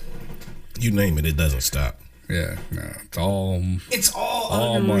 You name it, it doesn't stop. yeah, no, it's all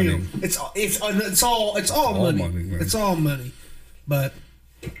all money. unreal. It's all money. money, man. It's all money, but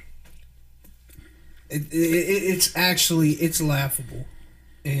it's actually it's laughable.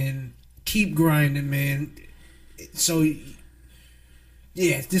 And keep grinding, man. So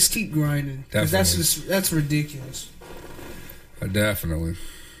yeah, just keep grinding, 'cause that's ridiculous. definitely.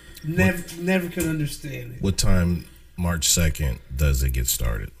 Never could understand it. What time, March 2nd, does it get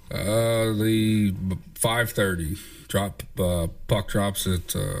started? The 5:30 drop. Puck drops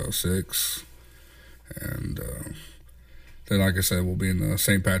at 6, and then, like I said, we'll be in the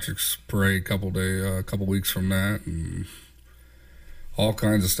St. Patrick's Parade couple weeks from that, and all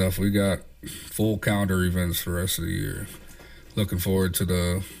kinds of stuff. We got full calendar events for the rest of the year. Looking forward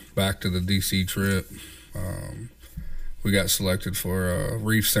to back to the DC trip. We got selected for a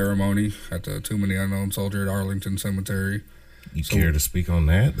wreath ceremony at the Tomb of the Unknown Soldier at Arlington Cemetery. You care to speak on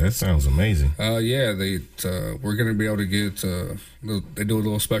that? That sounds amazing. Yeah, we're going to be able to get. They do a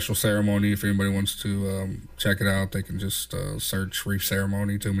little special ceremony. If anybody wants to check it out, they can just search Reef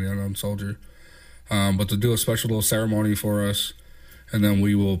Ceremony, Tomb of the Unknown Soldier. But to do a special little ceremony for us, and then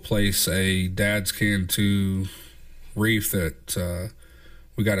we will place a Dad's Kin 2 reef that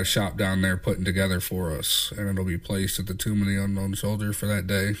we got a shop down there putting together for us, and it'll be placed at the Tomb of the Unknown Soldier for that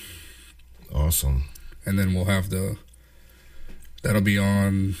day. Awesome. And then we'll have that'll be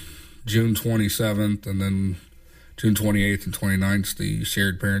on June 27th, and then June 28th and 29th, the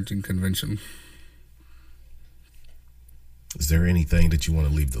Shared Parenting Convention. Is there anything that you want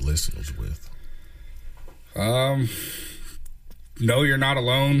to leave the listeners with? No, you're not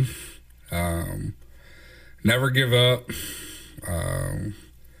alone. Never give up.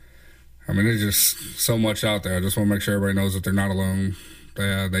 I mean, there's just so much out there. I just want to make sure everybody knows that they're not alone.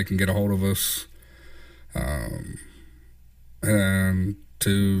 They can get a hold of us. And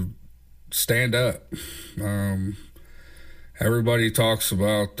to stand up. Everybody talks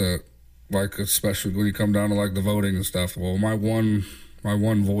about that, like, especially when you come down to like the voting and stuff. Well, my one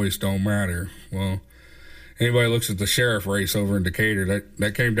voice don't matter. Well, anybody looks at the sheriff race over in Decatur,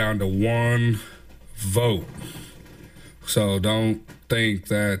 that came down to one vote. So don't think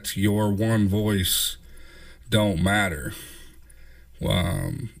that your one voice don't matter.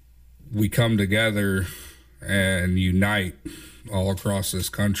 We come together and unite all across this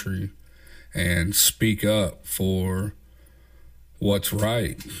country and speak up for what's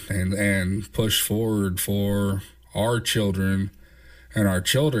right and push forward for our children and our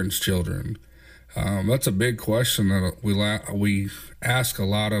children's children. That's a big question that we ask a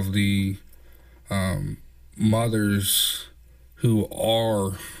lot of the mothers who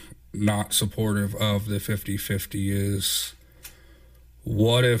are not supportive of the 50-50 is,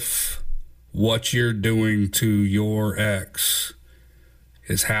 what if what you're doing to your ex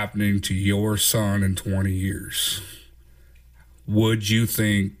is happening to your son in 20 years? Would you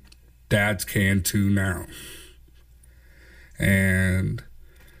think dads can too now? And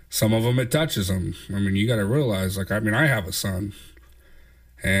some of them, it touches them. I mean, you got to realize, I have a son,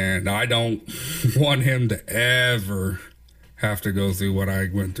 and I don't want him to ever have to go through what I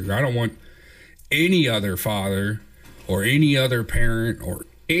went through. I don't want any other father or any other parent or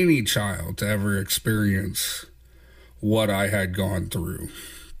any child to ever experience what I had gone through.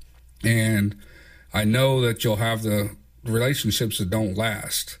 And I know that you'll have the relationships that don't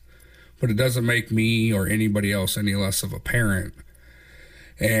last, but it doesn't make me or anybody else any less of a parent.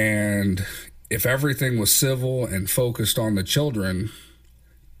 And if everything was civil and focused on the children,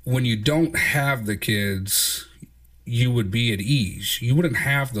 when you don't have the kids, you would be at ease. You wouldn't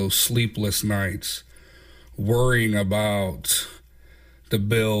have those sleepless nights worrying about the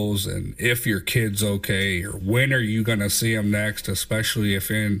bills and if your kid's okay or when are you going to see them next, especially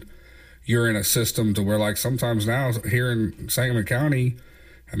if you're in a system to where, sometimes now here in Sangamon County,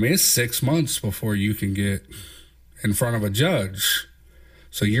 it's 6 months before you can get in front of a judge.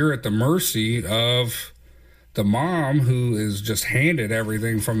 So you're at the mercy of the mom who is just handed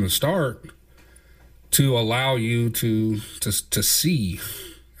everything from the start to allow you to see.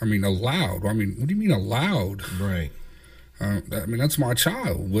 Allowed. What do you mean allowed? Right. That's my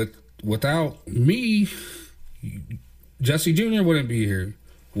child. Without me, Jesse Jr. wouldn't be here.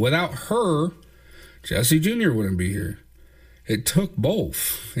 Without her, Jesse Jr. wouldn't be here. It took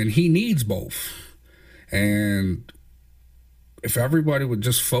both, and he needs both. And if everybody would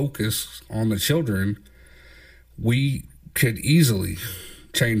just focus on the children, we could easily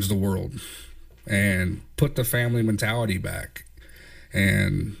change the world and put the family mentality back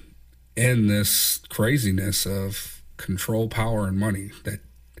and end this craziness of control, power, and money that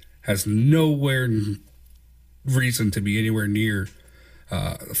has nowhere reason to be anywhere near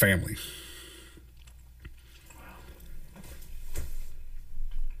family.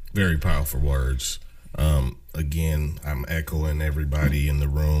 Very powerful words. Again, I'm echoing everybody in the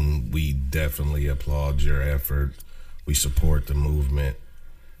room. We definitely applaud your effort. We support the movement.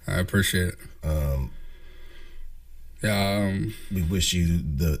 I appreciate it. We wish you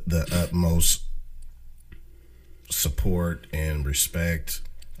the utmost support and respect.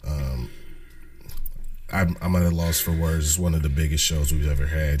 I'm at a loss for words. It's one of the biggest shows we've ever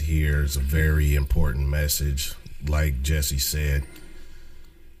had here. It's a very important message. Like Jesse said,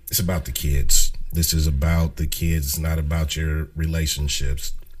 it's about the kids. This is about the kids. It's not about your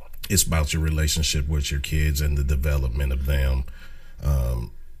relationships. It's about your relationship with your kids and the development of them.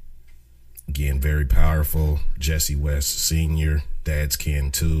 Again, very powerful. Jesse West Sr., Dads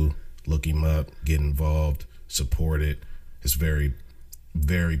Can Too. Look him up, get involved, support it. It's very,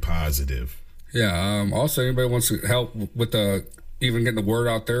 very positive. Yeah. Also, anybody wants to help with even getting the word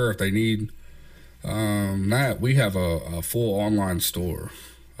out there, if they need that, we have a full online store.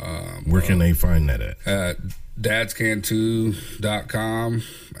 Where can they find that at? At dadscan2.com,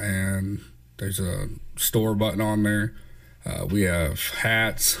 and there's a store button on there. We have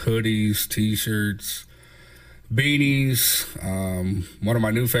hats, hoodies, t-shirts, beanies. One of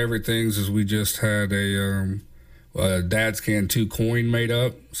my new favorite things is we just had a Dads Can 2 coin made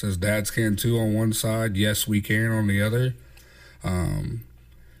up. It says Dads Can 2 on one side, Yes We Can on the other.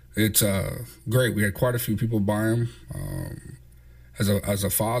 It's great. We had quite a few people buy them. As a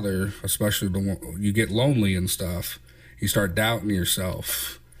father, especially you get lonely and stuff, you start doubting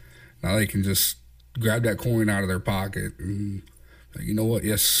yourself. Now they can just grab that coin out of their pocket and, you know what?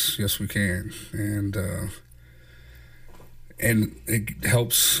 Yes, we can. And it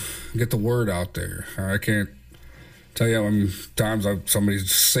helps get the word out there. I can't tell you how many times somebody's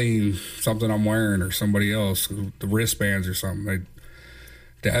seen something I'm wearing or somebody else, the wristbands or something.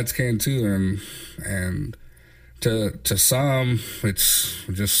 Dads Can Too, and to some, it's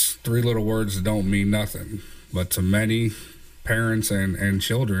just three little words that don't mean nothing. But to many parents and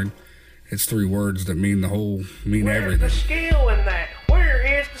children, it's three words that mean everything. Where's the skill in that? Where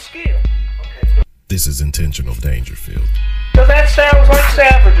is the skill? Okay. This is Intentional Dangerfield. Because that sounds like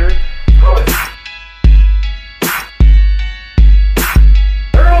savagery.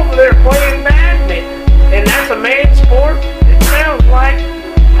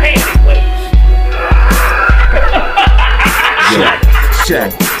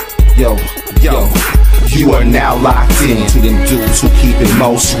 check. Yo, you are now locked in to them dudes who keep it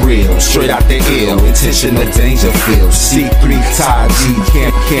most real. Straight out the ill, intentional danger feels. C3, Ty G,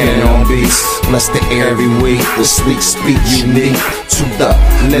 Cannon on beats. Bless the air every week with sleek speech unique to the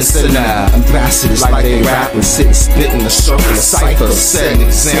listener. Ambassadors like they rapping, sitting, spitting a circle of ciphers, setting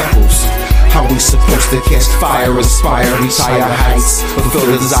examples. How we supposed to catch fire, inspire, reach higher heights,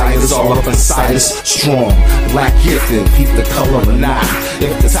 fulfill the desires all up inside us. Strong, black gifted, peep the color of the night.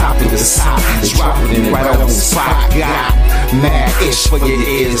 If the topic is hot, drop it in right on the spot. Got mad itch for your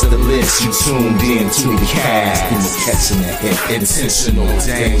ears, the list. You tuned in to the cast, and you're catching a hit. Intentional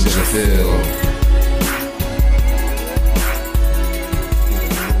danger filled.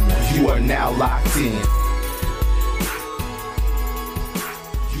 You are now locked in.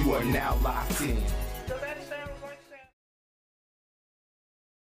 You are now locked in.